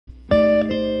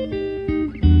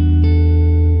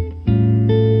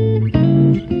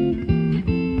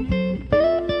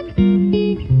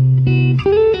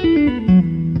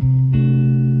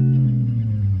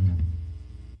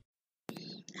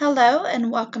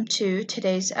and welcome to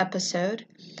today's episode.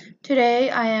 Today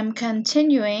I am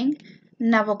continuing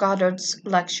Neville Goddard's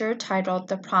lecture titled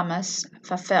The Promise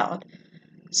Fulfilled.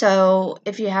 So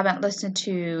if you haven't listened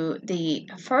to the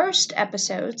first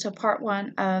episode, so part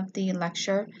one of the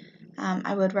lecture,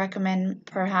 I would recommend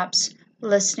perhaps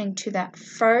listening to that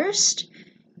first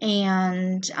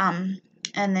and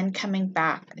then coming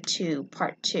back to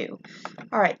part two.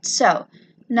 All right, so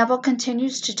Neville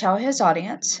continues to tell his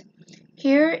audience,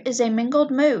 here is a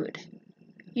mingled mood.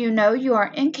 You know you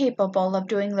are incapable of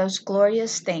doing those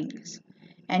glorious things,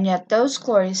 and yet those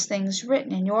glorious things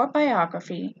written in your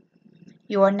biography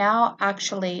you are now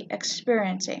actually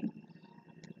experiencing.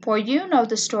 For you know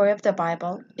the story of the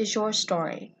Bible is your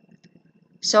story.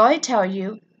 So I tell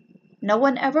you, no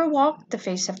one ever walked the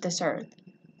face of this earth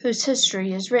whose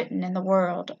history is written in the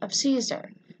world of Caesar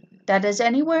that is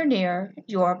anywhere near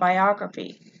your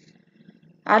biography.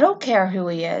 I don't care who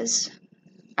he is.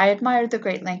 I admire the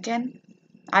great Lincoln.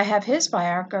 I have his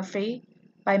biography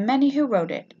by many who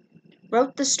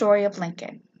wrote the story of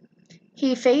Lincoln.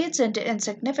 He fades into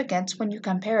insignificance when you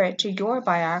compare it to your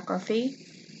biography,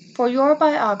 for your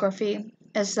biography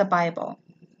is the Bible.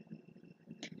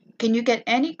 Can you get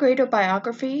any greater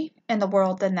biography in the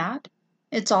world than that?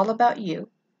 It's all about you,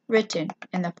 written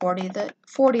in the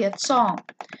 40th Psalm.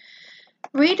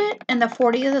 Read it in the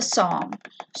 40th Psalm,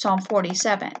 Psalm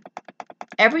 47.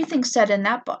 Everything said in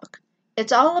that book.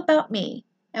 It's all about me,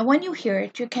 and when you hear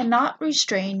it, you cannot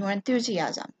restrain your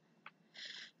enthusiasm.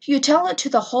 You tell it to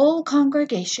the whole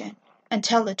congregation and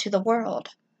tell it to the world,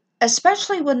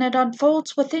 especially when it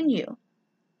unfolds within you.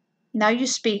 Now you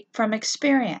speak from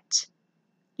experience.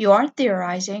 You aren't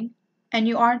theorizing, and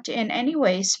you aren't in any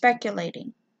way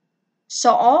speculating.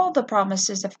 So all the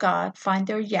promises of God find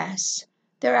their yes,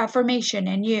 their affirmation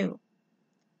in you.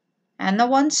 And the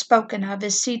one spoken of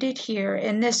is seated here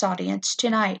in this audience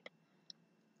tonight,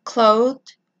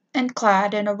 clothed and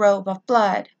clad in a robe of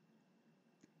blood.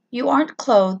 You aren't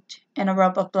clothed in a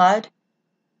robe of blood,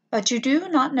 but you do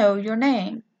not know your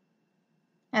name,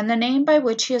 and the name by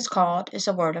which he is called is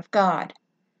the Word of God.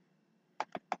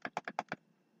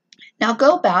 Now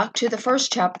go back to the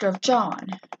first chapter of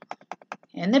John.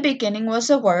 In the beginning was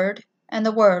the Word, and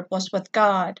the Word was with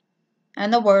God,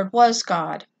 and the Word was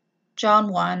God. John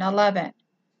 1:11.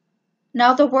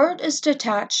 Now the Word is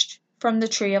detached from the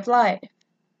tree of life.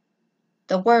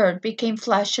 The Word became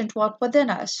flesh and dwelt within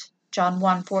us. John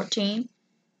 1:14.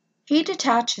 He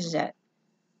detaches it.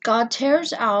 God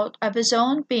tears out of his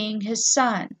own being his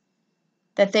Son,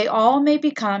 that they all may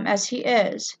become as he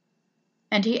is,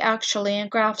 and he actually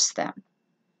engrafts them.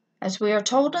 As we are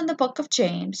told in the book of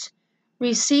James,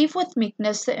 receive with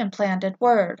meekness the implanted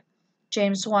word.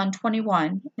 James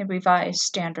 1:21, the Revised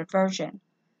Standard Version.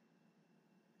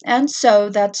 And so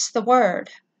that's the word,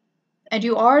 and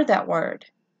you are that word,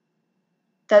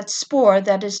 that spore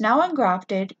that is now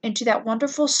engrafted into that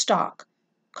wonderful stalk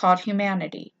called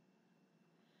humanity.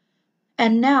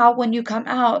 And now when you come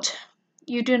out,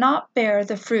 you do not bear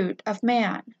the fruit of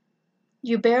man.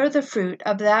 You bear the fruit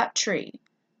of that tree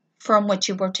from which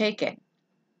you were taken.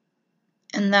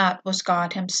 And that was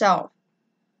God himself.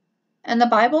 And the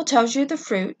Bible tells you the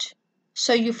fruit,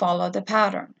 so you follow the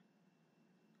pattern.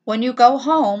 When you go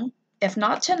home, if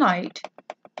not tonight,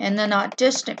 in the not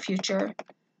distant future,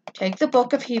 take the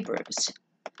book of Hebrews.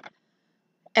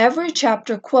 Every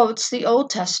chapter quotes the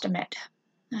Old Testament.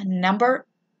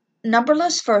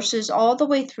 Numberless verses all the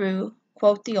way through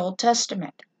quote the Old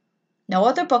Testament. No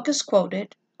other book is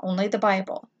quoted, only the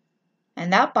Bible.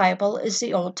 And that Bible is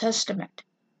the Old Testament.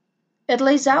 It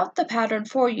lays out the pattern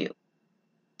for you,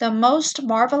 the most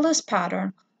marvelous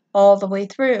pattern all the way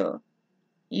through.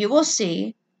 You will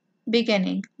see,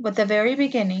 beginning with the very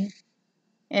beginning,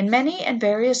 in many and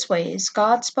various ways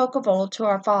God spoke of old to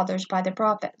our fathers by the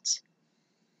prophets.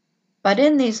 But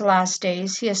in these last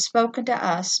days he has spoken to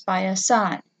us by a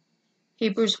Son.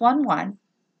 Hebrews 1:1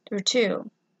 through 2.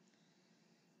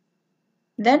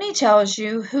 Then he tells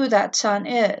you who that Son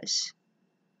is.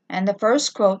 And the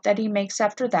first quote that he makes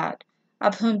after that,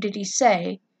 of whom did he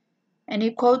say? And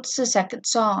he quotes the second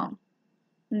song.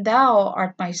 Thou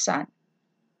art my Son.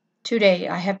 Today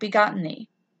I have begotten thee.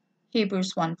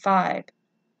 Hebrews 1:5.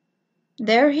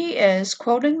 There he is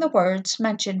quoting the words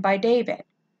mentioned by David.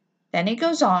 Then he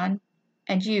goes on,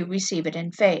 and you receive it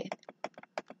in faith.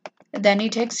 Then he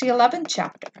takes the 11th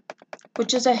chapter,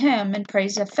 which is a hymn in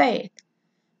praise of faith,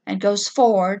 and goes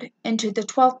forward into the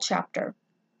 12th chapter,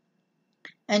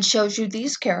 and shows you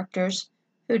these characters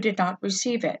who did not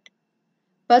receive it.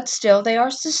 But still they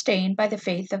are sustained by the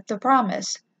faith of the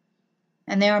promise,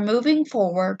 and they are moving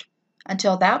forward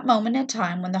until that moment in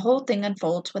time when the whole thing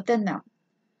unfolds within them.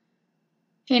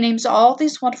 He names all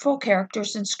these wonderful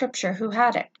characters in Scripture who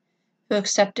had it, who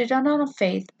accepted it on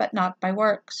faith but not by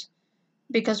works,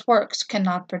 because works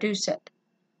cannot produce it.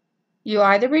 You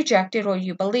either reject it or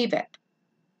you believe it.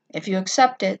 If you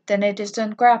accept it, then it is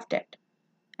engrafted,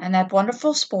 and that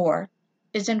wonderful spore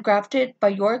is engrafted by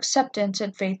your acceptance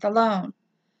and faith alone.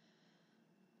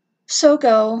 So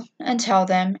go and tell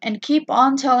them, and keep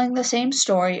on telling the same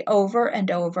story over and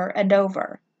over and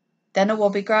over. Then it will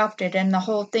be grafted and the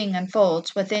whole thing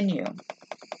unfolds within you.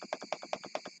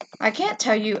 I can't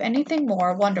tell you anything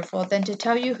more wonderful than to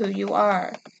tell you who you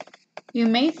are. You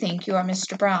may think you are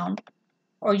Mr. Brown,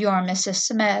 or you are Mrs.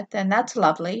 Smith, and that's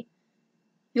lovely.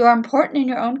 You are important in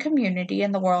your own community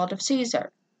in the world of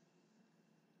Caesar.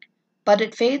 But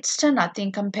it fades to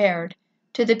nothing compared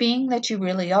to the being that you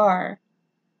really are.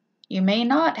 You may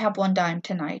not have one dime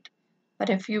tonight, but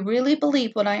if you really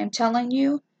believe what I am telling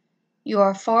you, you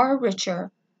are far richer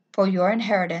for your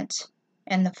inheritance.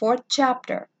 In the 4th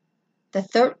chapter, the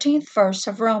 13th verse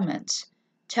of Romans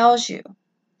tells you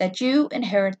that you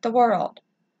inherit the world.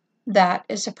 That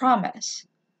is a promise.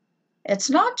 It's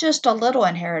not just a little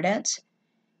inheritance.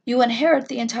 You inherit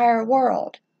the entire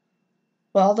world.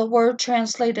 Well, the word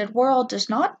translated world does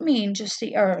not mean just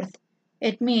the earth.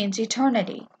 It means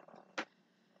eternity.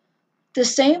 The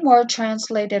same word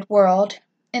translated world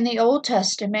in the Old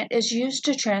Testament is used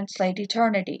to translate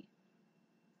eternity.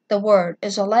 The word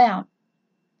is olam.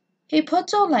 He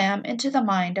puts olam into the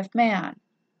mind of man,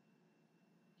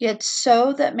 yet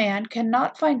so that man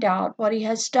cannot find out what he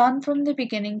has done from the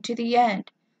beginning to the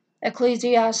end.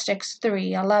 Ecclesiastes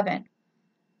 3:11.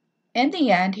 In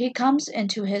the end, he comes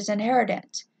into his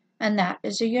inheritance, and that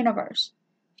is the universe.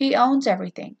 He owns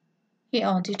everything. He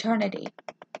owns eternity.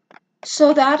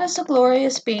 So that is the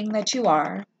glorious being that you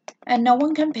are, and no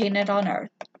one can paint it on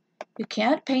earth. You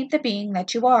can't paint the being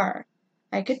that you are.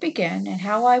 I could begin, and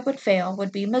how I would fail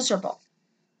would be miserable.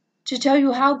 To tell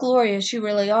you how glorious you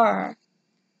really are,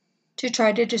 to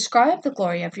try to describe the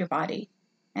glory of your body,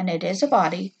 and it is a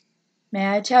body,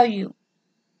 may I tell you,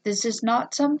 this is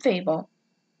not some fable.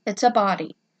 It's a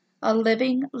body, a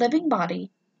living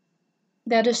body,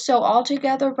 that is so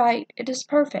altogether right it is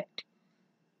perfect.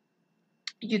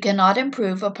 You cannot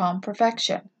improve upon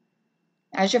perfection.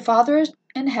 As your Father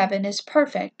in heaven is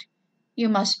perfect, you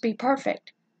must be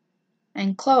perfect,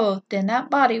 and clothed in that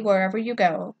body wherever you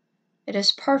go. It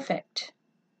is perfect,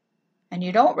 and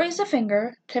you don't raise a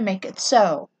finger to make it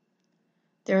so.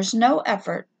 There is no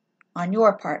effort on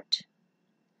your part.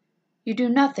 You do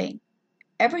nothing.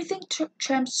 Everything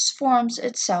transforms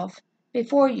itself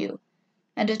before you,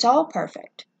 and it's all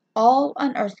perfect, all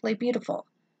unearthly beautiful.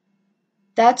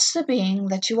 That's the being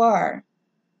that you are,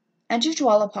 and you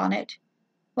dwell upon it.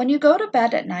 When you go to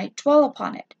bed at night, dwell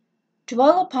upon it.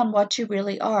 Dwell upon what you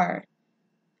really are,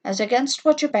 as against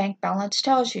what your bank balance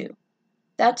tells you.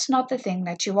 That's not the thing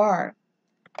that you are.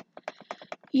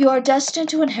 You are destined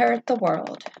to inherit the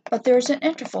world, but there is an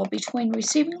interval between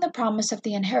receiving the promise of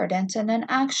the inheritance and then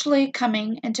actually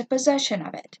coming into possession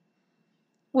of it.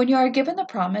 When you are given the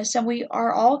promise, and we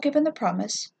are all given the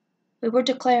promise, we were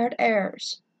declared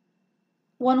heirs.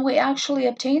 When we actually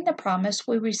obtain the promise,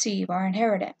 we receive our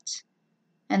inheritance.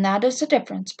 And that is the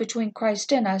difference between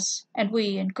Christ in us and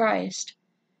we in Christ.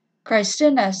 Christ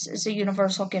in us is a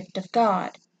universal gift of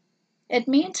God. It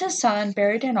means His Son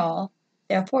buried in all,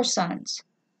 therefore sons.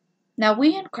 Now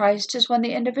we in Christ is when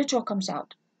the individual comes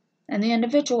out, and the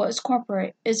individual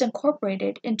is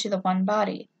incorporated into the one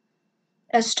body.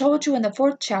 As told you in the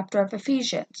 4th chapter of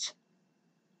Ephesians.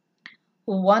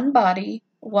 One body,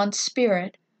 one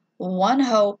spirit, one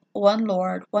hope, one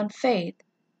Lord, one faith,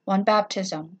 one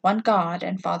baptism, one God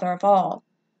and Father of all,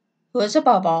 who is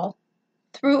above all,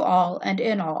 through all, and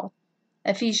in all.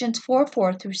 Ephesians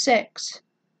 4:4-6.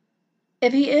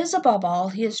 If He is above all,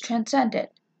 He is transcendent.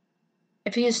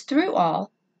 If He is through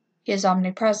all, He is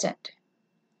omnipresent.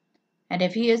 And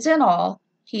if He is in all,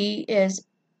 He is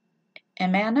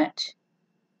immanent.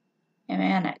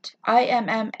 Immanent.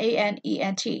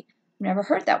 I-M-M-A-N-E-N-T. Never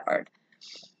heard that word.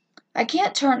 I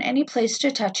can't turn any place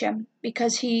to touch Him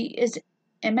because He is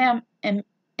immanent.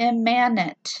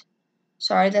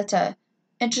 Sorry, that's a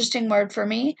interesting word for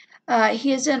me.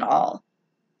 He is in all.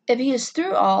 If He is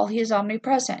through all, He is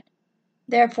omnipresent.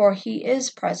 Therefore, He is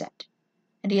present,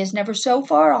 and He is never so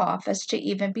far off as to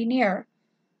even be near,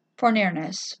 for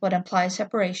nearness would imply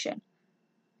separation.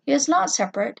 He is not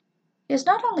separate. He is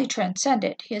not only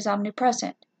transcendent, He is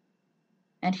omnipresent,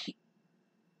 and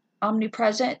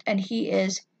He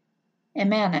is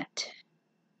immanent,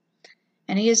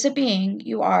 and He is the being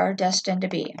you are destined to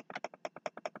be.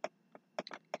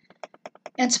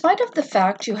 In spite of the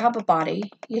fact you have a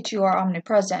body, yet you are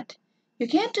omnipresent. You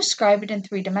can't describe it in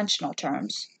three-dimensional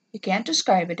terms. You can't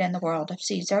describe it in the world of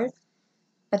Caesar.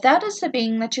 But that is the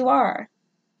being that you are.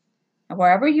 And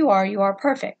wherever you are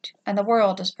perfect, and the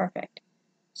world is perfect.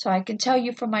 So I can tell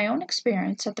you from my own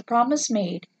experience that the promise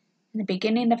made in the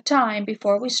beginning of time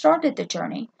before we started the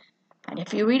journey, and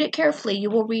if you read it carefully,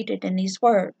 you will read it in these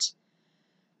words.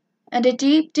 And a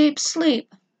deep, deep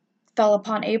sleep fell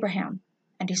upon Abraham,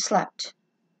 and he slept.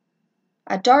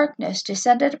 A darkness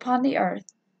descended upon the earth,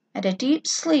 and a deep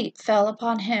sleep fell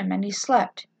upon him, and he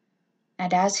slept.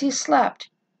 And as he slept,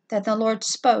 then the Lord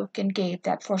spoke and gave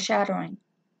that foreshadowing.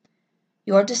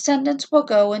 Your descendants will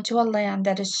go into a land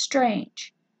that is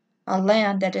strange, a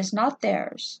land that is not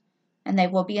theirs, and they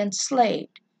will be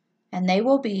enslaved, and they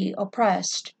will be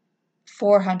oppressed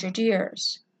 400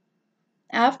 years.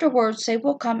 Afterwards they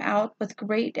will come out with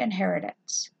great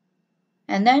inheritance.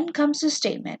 And then comes the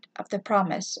statement of the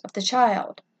promise of the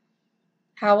child.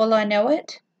 How will I know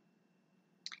it?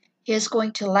 He is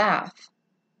going to laugh.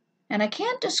 And I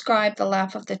can't describe the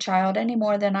laugh of the child any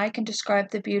more than I can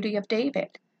describe the beauty of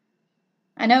David.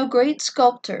 I know great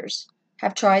sculptors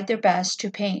have tried their best to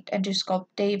paint and to sculpt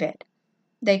David.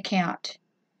 They can't.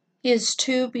 He is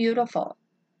too beautiful.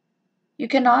 You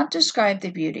cannot describe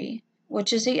the beauty,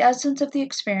 which is the essence of the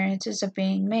experiences of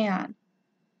being man.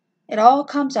 It all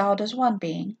comes out as one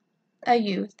being, a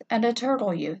youth and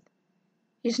eternal youth.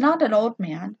 He's not an old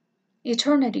man.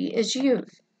 Eternity is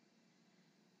youth.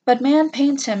 But man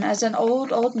paints him as an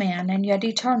old, old man, and yet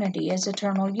eternity is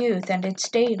eternal youth, and it's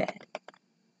David.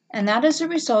 And that is the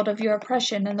result of your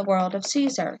oppression in the world of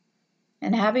Caesar.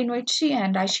 And having reached the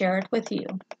end, I share it with you.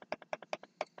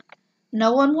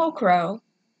 No one will grow,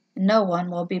 no one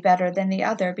will be better than the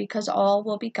other, because all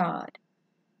will be God.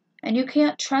 And you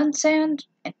can't transcend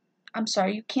a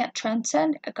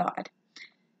God.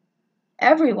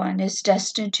 Everyone is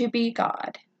destined to be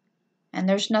God, and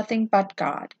there's nothing but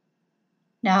God.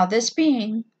 Now this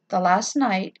being the last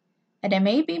night, and it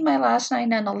may be my last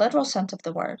night in a literal sense of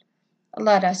the word,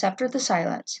 let us, after the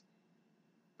silence,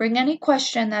 bring any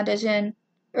question that is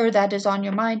on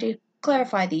your mind to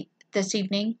clarify this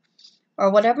evening,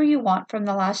 or whatever you want from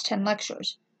the last 10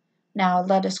 lectures. Now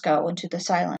let us go into the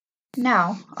silence.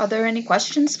 Now, are there any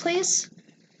questions, please?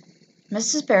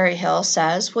 Mrs. Berryhill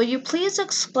says, will you please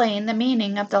explain the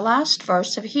meaning of the last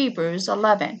verse of Hebrews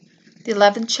 11, the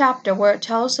 11th chapter, where it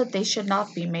tells that they should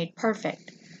not be made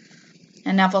perfect?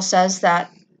 And Neville says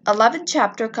that 11th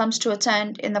chapter comes to its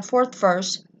end in the 4th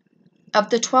verse of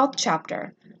the 12th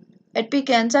chapter. It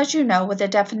begins, as you know, with a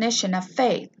definition of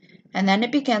faith, and then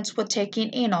it begins with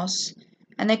taking Enos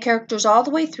and the characters all the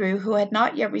way through who had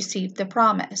not yet received the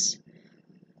promise.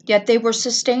 Yet they were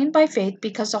sustained by faith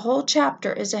because the whole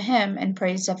chapter is a hymn in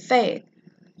praise of faith.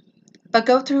 But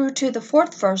go through to the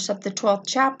 4th verse of the 12th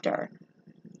chapter.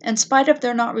 In spite of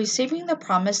their not receiving the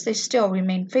promise, they still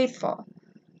remain faithful.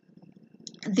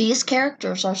 These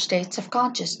characters are states of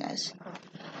consciousness.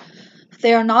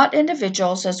 They are not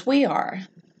individuals as we are.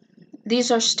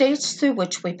 These are states through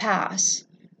which we pass.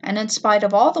 And in spite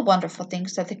of all the wonderful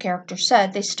things that the character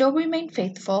said, they still remain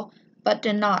faithful, but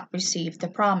did not receive the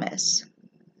promise.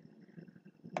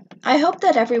 I hope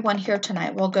that everyone here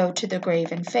tonight will go to the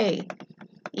grave in faith.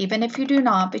 Even if you do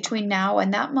not, between now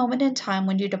and that moment in time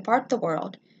when you depart the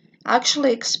world,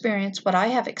 actually experience what I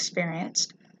have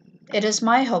experienced, it is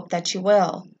my hope that you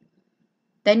will.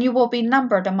 Then you will be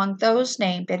numbered among those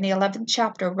named in the 11th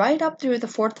chapter right up through the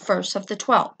 4th verse of the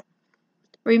 12th.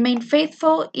 Remain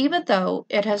faithful even though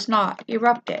it has not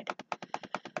erupted.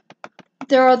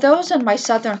 There are those in my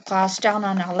Southern class down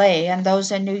in LA and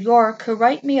those in New York who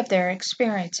write me of their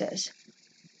experiences.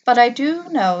 But I do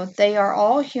know they are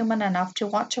all human enough to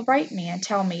want to write me and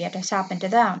tell me it has happened to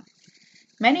them.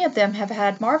 Many of them have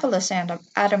had marvelous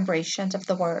adumbrations of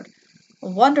the word,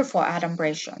 wonderful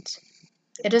adumbrations.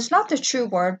 It is not the true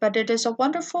word, but it is a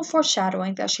wonderful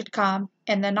foreshadowing that should come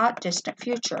in the not-distant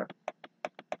future.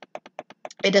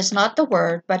 It is not the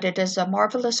word, but it is a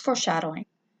marvelous foreshadowing.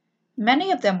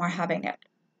 Many of them are having it.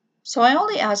 So I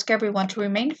only ask everyone to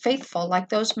remain faithful like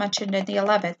those mentioned in the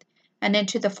 11th and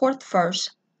into the 4th verse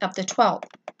of the 12th.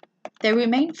 They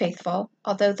remain faithful,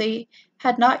 although they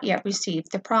had not yet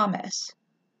received the promise.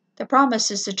 The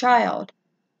promise is the child.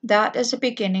 That is the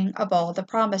beginning of all the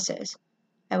promises.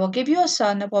 I will give you a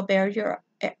son that will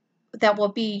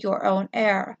be your own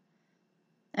heir.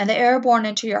 And the heir born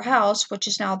into your house, which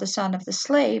is now the son of the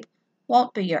slave,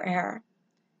 won't be your heir.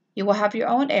 You will have your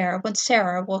own heir when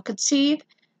Sarah will conceive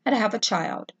and have a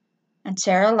child. And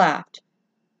Sarah laughed.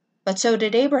 But so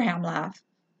did Abraham laugh.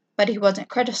 But he wasn't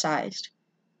criticized.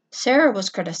 Sarah was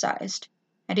criticized.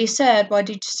 And he said, why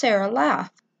did Sarah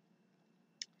laugh?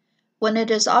 when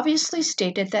it is obviously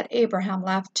stated that Abraham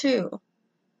laughed too.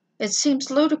 It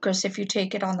seems ludicrous if you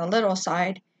take it on the literal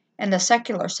side, in the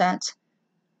secular sense.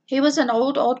 He was an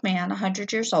old man,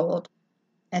 100 years old,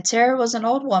 and Sarah was an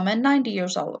old woman, 90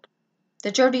 years old.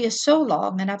 The journey is so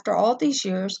long, and after all these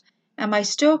years, am I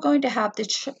still going to have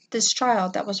this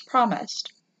child that was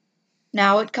promised?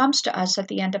 Now it comes to us at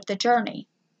the end of the journey.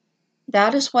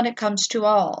 That is when it comes to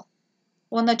all.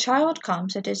 When the child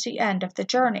comes, it is the end of the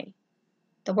journey.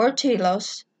 The word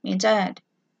telos means end.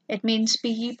 It means be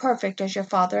ye perfect as your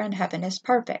Father in heaven is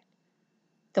perfect.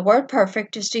 The word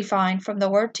perfect is defined from the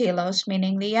word telos,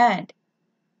 meaning the end.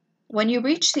 When you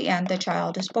reach the end, the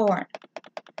child is born.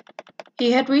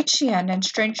 He had reached the end, and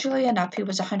strangely enough, he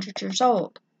was 100 years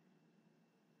old.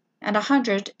 And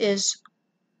 100 is,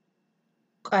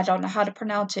 I don't know how to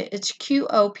pronounce it, it's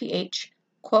Qoph,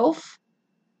 Quoth,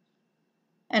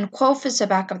 and Quoth is the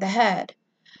back of the head.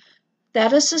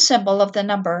 That is the symbol of the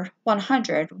number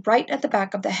 100 right at the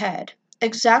back of the head,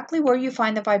 exactly where you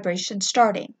find the vibration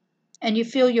starting, and you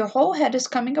feel your whole head is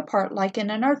coming apart like in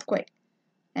an earthquake,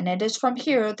 and it is from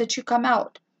here that you come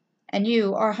out, and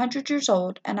you are 100 years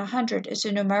old, and 100 is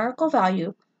the numerical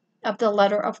value of the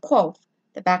letter of Quoth,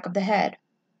 the back of the head.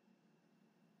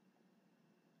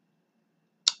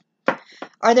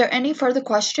 Are there any further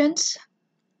questions?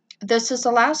 This is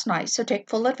the last night, so take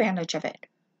full advantage of it.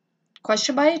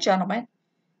 Question by a gentleman.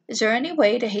 Is there any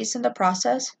way to hasten the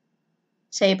process?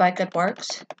 Say by good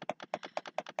works.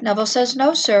 Neville says,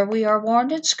 no, sir, we are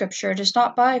warned in Scripture it is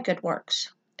not by good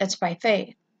works. It's by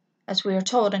faith, as we are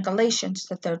told in Galatians,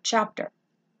 the 3rd chapter.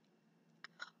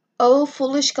 O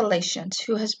foolish Galatians,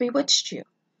 who has bewitched you?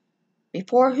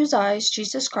 Before whose eyes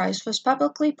Jesus Christ was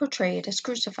publicly portrayed as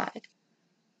crucified.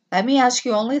 Let me ask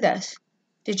you only this.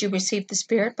 Did you receive the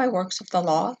Spirit by works of the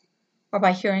law, or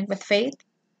by hearing with faith?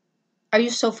 Are you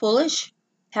so foolish?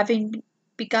 Having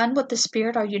begun with the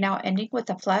Spirit, are you now ending with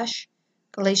the flesh?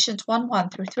 Galatians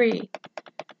 1:1-3.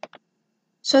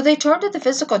 So they turned to the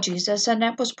physical Jesus, and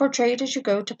it was portrayed as you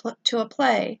go to a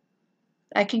play.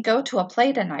 I can go to a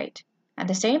play tonight, and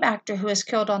the same actor who is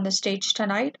killed on the stage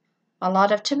tonight, a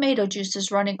lot of tomato juice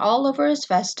is running all over his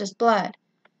vest as blood.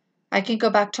 I can go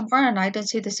back tomorrow night and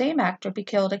see the same actor be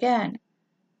killed again.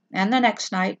 And the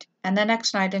next night,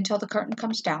 until the curtain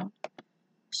comes down.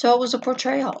 So it was a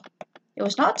portrayal. It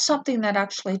was not something that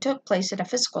actually took place in a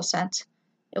physical sense.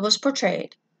 It was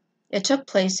portrayed. It took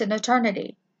place in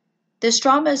eternity. This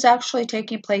drama is actually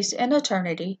taking place in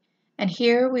eternity, and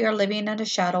here we are living in a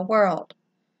shadow world.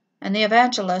 And the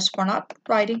evangelists were not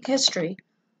writing history.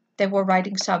 They were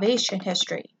writing salvation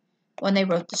history. When they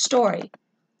wrote the story,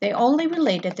 they only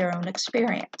related their own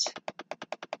experience.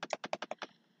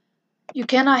 You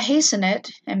cannot hasten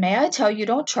it, and may I tell you,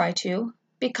 don't try to.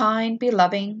 Be kind, be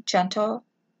loving, gentle.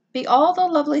 Be all the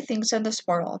lovely things in this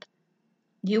world.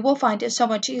 You will find it so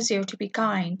much easier to be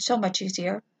kind, so much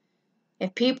easier.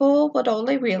 If people would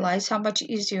only realize how much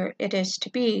easier it is to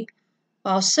be,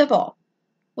 well, civil.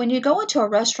 When you go into a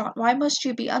restaurant, why must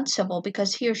you be uncivil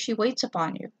because he or she waits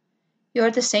upon you? You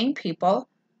are the same people,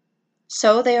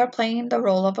 so they are playing the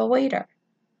role of a waiter.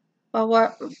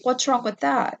 Well, what's wrong with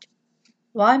that?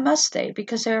 Why must they,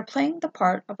 because they are playing the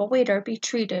part of a waiter, be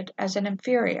treated as an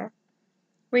inferior?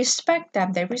 Respect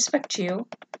them, they respect you.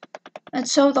 And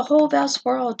so the whole vast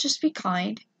world, just be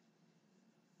kind.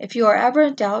 If you are ever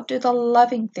in doubt, do the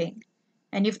loving thing,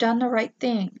 and you've done the right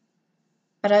thing.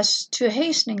 But as to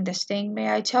hastening this thing,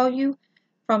 may I tell you,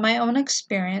 from my own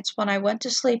experience, when I went to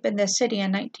sleep in this city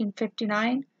in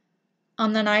 1959,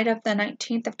 on the night of the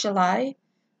 19th of July,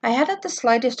 I hadn't the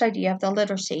slightest idea of the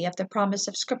literacy of the promise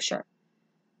of Scripture.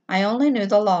 I only knew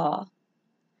the law.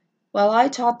 Well, I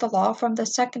taught the law from the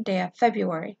 2nd day of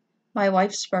February, my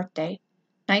wife's birthday,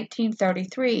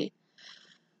 1933.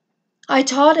 I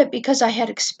taught it because I had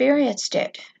experienced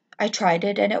it. I tried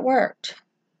it and it worked.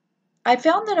 I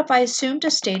found that if I assumed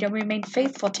a state and remained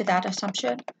faithful to that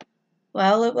assumption,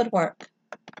 well, it would work.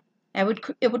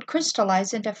 It would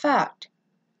crystallize into fact.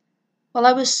 Well,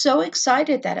 I was so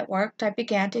excited that it worked, I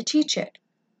began to teach it.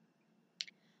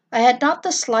 I had not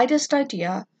the slightest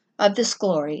idea of this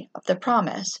glory, of the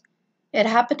promise. It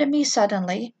happened to me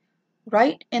suddenly,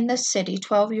 right in this city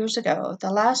 12 years ago,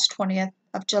 the last 20th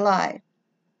of July.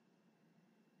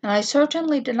 And I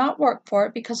certainly did not work for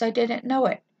it because I didn't know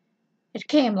it. It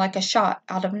came like a shot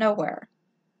out of nowhere.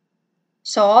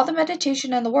 So all the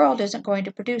meditation in the world isn't going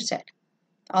to produce it.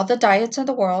 All the diets in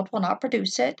the world will not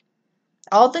produce it.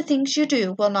 All the things you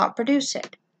do will not produce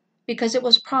it, because it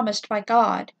was promised by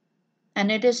God,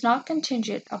 and it is not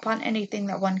contingent upon anything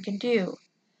that one can do.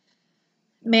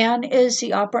 Man is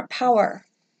the operant power.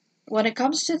 When it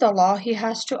comes to the law, he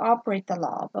has to operate the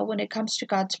law, but when it comes to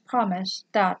God's promise,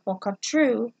 that will come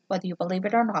true whether you believe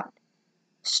it or not.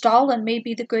 Stalin may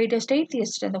be the greatest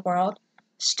atheist in the world,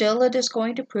 still it is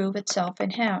going to prove itself in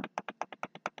him.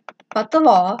 But the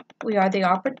law, we are the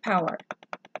operant power.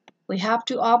 We have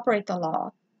to operate the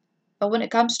law. But when it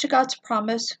comes to God's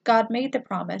promise, God made the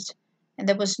promise, and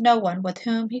there was no one with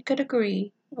whom he could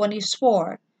agree when he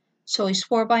swore, so he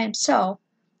swore by himself,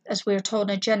 as we are told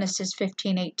in Genesis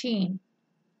 15:18.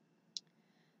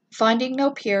 Finding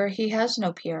no peer, he has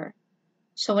no peer.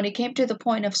 So when he came to the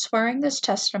point of swearing this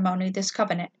testimony, this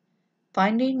covenant,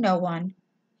 finding no one,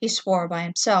 he swore by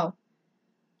himself.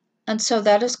 And so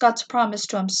that is God's promise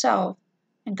to himself,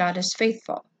 and God is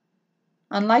faithful.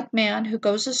 Unlike man who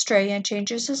goes astray and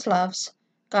changes his loves,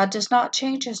 God does not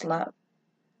change his love.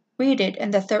 Read it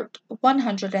in the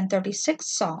 136th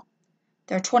Psalm.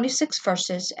 There are 26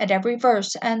 verses, and every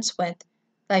verse ends with,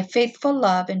 "Thy faithful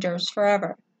love endures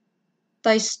forever.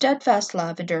 Thy steadfast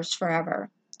love endures forever."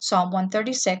 Psalm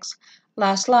 136,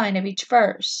 last line of each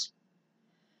verse.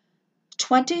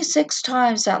 26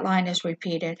 times that line is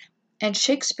repeated, and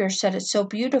Shakespeare said it so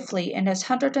beautifully in his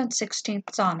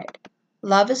 116th sonnet.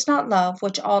 Love is not love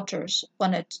which alters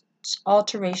when its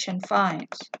alteration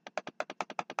finds.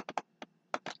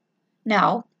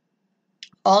 Now,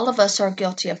 all of us are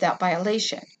guilty of that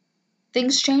violation.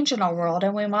 Things change in our world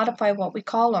and we modify what we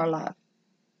call our love.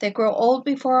 They grow old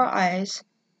before our eyes.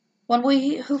 When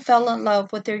we who fell in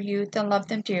love with their youth and loved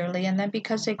them dearly, and then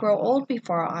because they grow old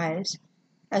before our eyes,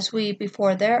 as we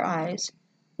before their eyes,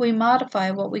 we modify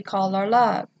what we call our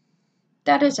love.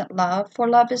 That isn't love, for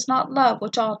love is not love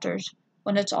which alters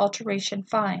when its alteration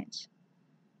finds.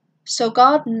 So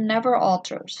God never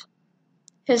alters.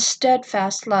 His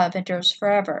steadfast love endures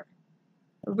forever.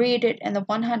 Read it in the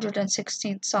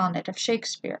 116th sonnet of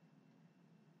Shakespeare.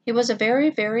 He was a very,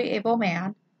 very able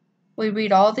man. We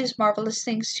read all these marvelous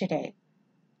things today.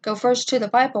 Go first to the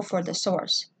Bible for the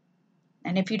source.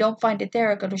 And if you don't find it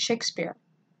there, go to Shakespeare.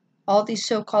 All these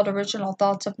so-called original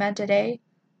thoughts of men today,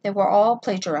 they were all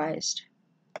plagiarized.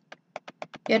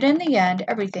 Yet in the end,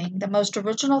 everything, the most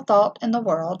original thought in the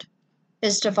world,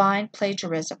 is divine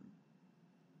plagiarism.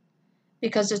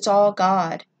 Because it's all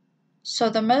God.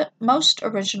 So the most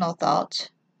original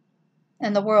thought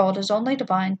in the world is only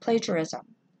divine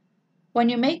plagiarism. When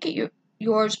you make it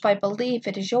yours by belief,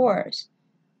 it is yours.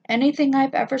 Anything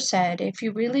I've ever said, if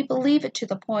you really believe it to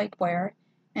the point where,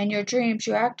 in your dreams,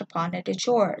 you act upon it, it's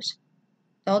yours.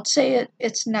 Don't say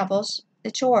it's Neville's,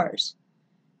 it's yours.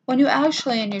 When you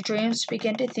actually, in your dreams,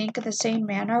 begin to think in the same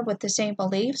manner with the same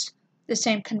beliefs, the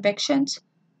same convictions,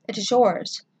 it is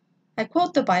yours. I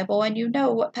quote the Bible, and you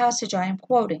know what passage I am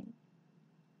quoting.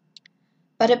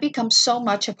 But it becomes so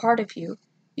much a part of you,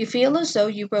 you feel as though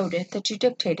you wrote it, that you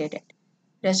dictated it.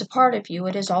 It is a part of you,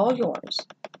 it is all yours.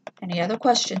 Any other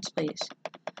questions, please?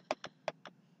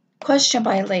 Question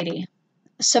by a lady.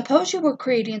 Suppose you were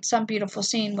creating some beautiful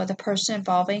scene with a person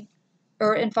involved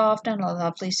in a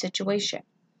lovely situation.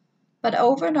 But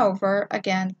over and over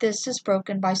again, this is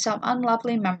broken by some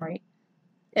unlovely memory.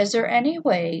 Is there any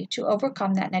way to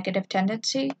overcome that negative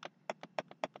tendency?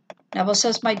 Neville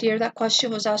says, my dear, that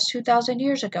question was asked 2,000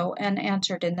 years ago and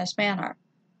answered in this manner.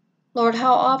 Lord,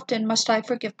 how often must I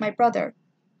forgive my brother?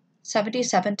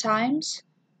 77 times?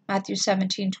 Matthew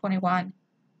 17:21.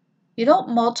 You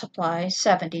don't multiply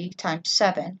 70 times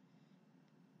 7.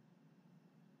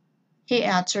 He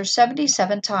answers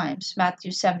 77 times,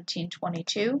 Matthew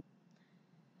 17:22.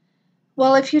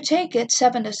 Well, if you take it,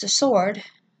 7 is the sword,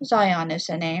 Zion is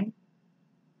the name.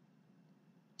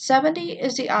 70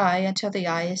 is the eye until the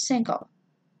eye is single,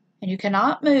 and you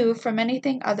cannot move from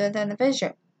anything other than the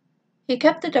vision. He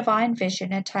kept the divine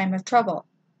vision in time of trouble.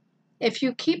 If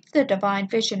you keep the divine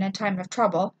vision in time of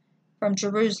trouble, from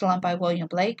Jerusalem by William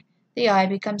Blake, the eye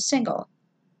becomes single.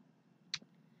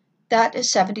 That is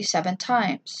 77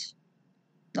 times.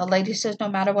 The lady says, no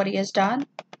matter what he has done?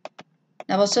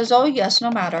 Neville says, oh yes, no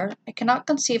matter. I cannot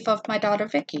conceive of my daughter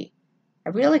Vicky. I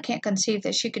really can't conceive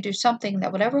that she could do something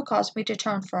that would ever cause me to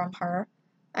turn from her.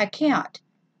 I can't.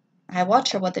 I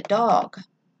watch her with a dog.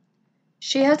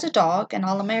 She has a dog, an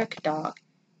all-American dog.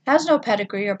 It has no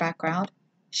pedigree or background.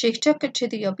 She took it to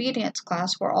the obedience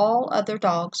class where all other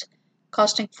dogs,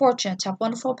 costing fortunes, have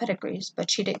wonderful pedigrees, but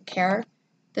she didn't care.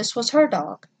 This was her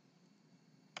dog.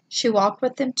 She walked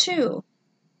with them too.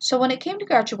 So when it came to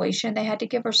graduation, they had to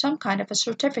give her some kind of a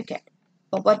certificate.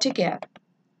 But what to give?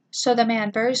 So the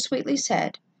man very sweetly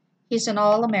said, he's an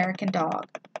all-American dog.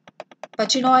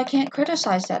 But you know I can't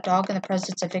criticize that dog in the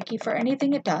presence of Vicky for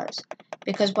anything it does,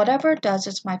 because whatever it does,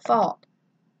 it's my fault.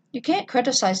 You can't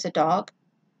criticize the dog.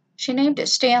 She named it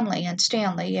Stanley, and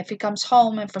Stanley, if he comes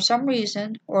home and for some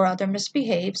reason or other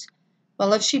misbehaves,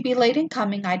 well, if she be late in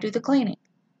coming, I do the cleaning.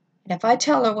 And if I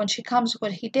tell her when she comes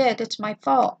what he did, it's my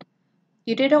fault.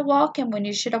 You didn't walk him when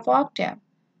you should have walked him.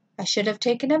 I should have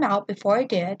taken him out before I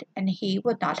did, and he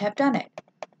would not have done it.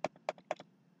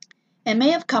 It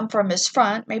may have come from his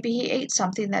front, maybe he ate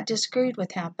something that disagreed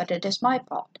with him, but it is my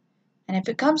fault. And if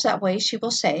it comes that way, she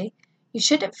will say, you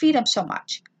shouldn't feed him so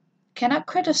much. You cannot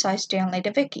criticize Stanley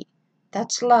to Vicky.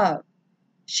 That's love.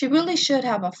 She really should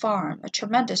have a farm, a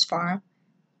tremendous farm.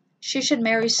 She should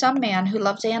marry some man who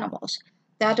loves animals.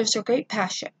 That is her great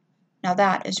passion. Now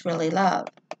that is really love.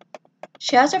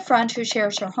 She has a friend who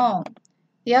shares her home.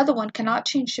 The other one cannot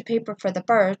change the paper for the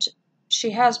birds.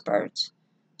 She has birds.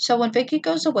 So when Vicky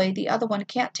goes away, the other one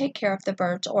can't take care of the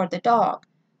birds or the dog.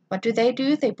 What do?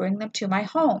 They bring them to my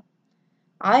home.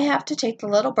 I have to take the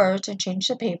little birds and change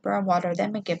the paper and water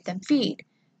them and give them feed.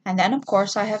 And then, of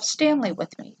course, I have Stanley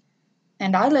with me.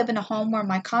 And I live in a home where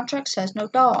my contract says no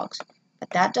dogs, but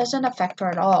that doesn't affect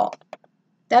her at all.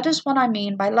 That is what I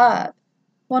mean by love.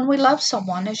 When we love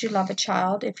someone as you love a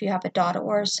child, if you have a daughter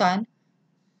or a son,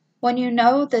 when you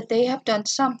know that they have done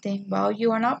something, well,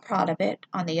 you are not proud of it,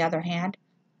 on the other hand,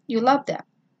 you love them,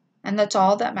 and that's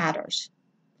all that matters.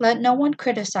 Let no one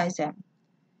criticize them.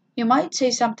 You might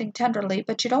say something tenderly,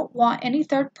 but you don't want any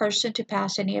third person to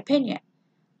pass any opinion.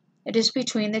 It is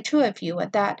between the two of you,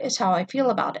 and that is how I feel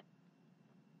about it.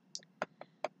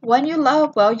 When you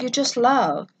love, well, you just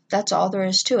love. That's all there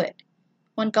is to it.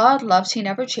 When God loves, he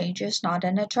never changes, not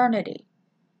in eternity.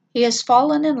 He has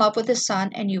fallen in love with his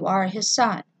Son, and you are his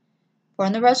son. For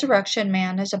in the resurrection,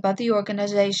 man is above the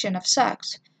organization of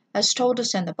sex, as told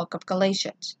us in the book of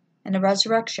Galatians. In the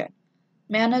resurrection,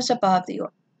 man is above the...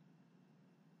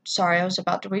 Sorry, I was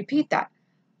about to repeat that.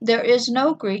 There is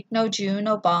no Greek, no Jew,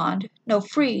 no bond, no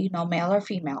free, no male or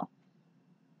female.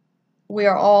 We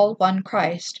are all one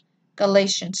Christ.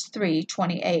 Galatians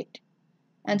 3:28.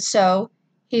 And so,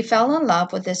 he fell in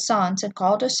love with his sons and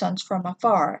called his sons from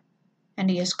afar, and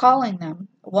he is calling them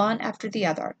one after the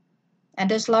other, and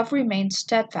his love remains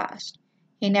steadfast.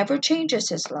 He never changes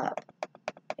his love.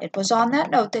 It was on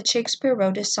that note that Shakespeare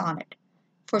wrote his sonnet,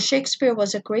 for Shakespeare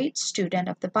was a great student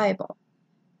of the Bible.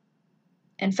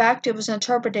 In fact, it was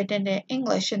interpreted into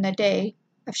English in the day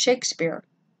of Shakespeare.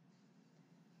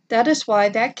 That is why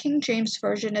that King James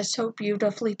Version is so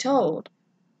beautifully told.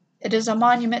 It is a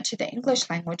monument to the English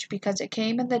language because it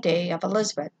came in the day of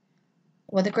Elizabeth,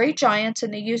 when the great giants in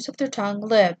the use of their tongue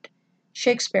lived,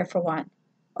 Shakespeare for one.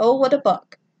 Oh, what a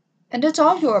book! And it's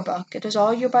all your book. It is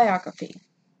all your biography.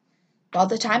 Well,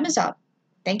 the time is up.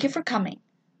 Thank you for coming.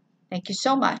 Thank you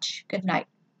so much. Good night.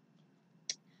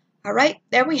 All right,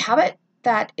 there we have it.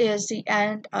 That is the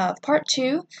end of part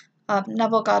 2 of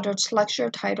Neville Goddard's lecture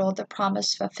titled The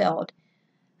Promise Fulfilled.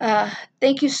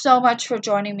 Thank you so much for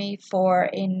joining me for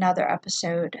another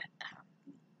episode.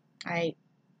 I've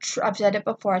said it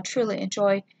before, I truly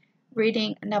enjoy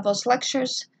reading Neville's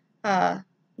lectures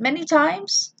many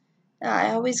times.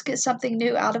 I always get something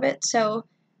new out of it, so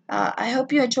I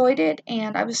hope you enjoyed it,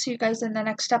 and I will see you guys in the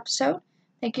next episode.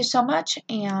 Thank you so much,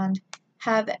 and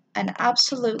have an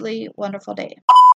absolutely wonderful day.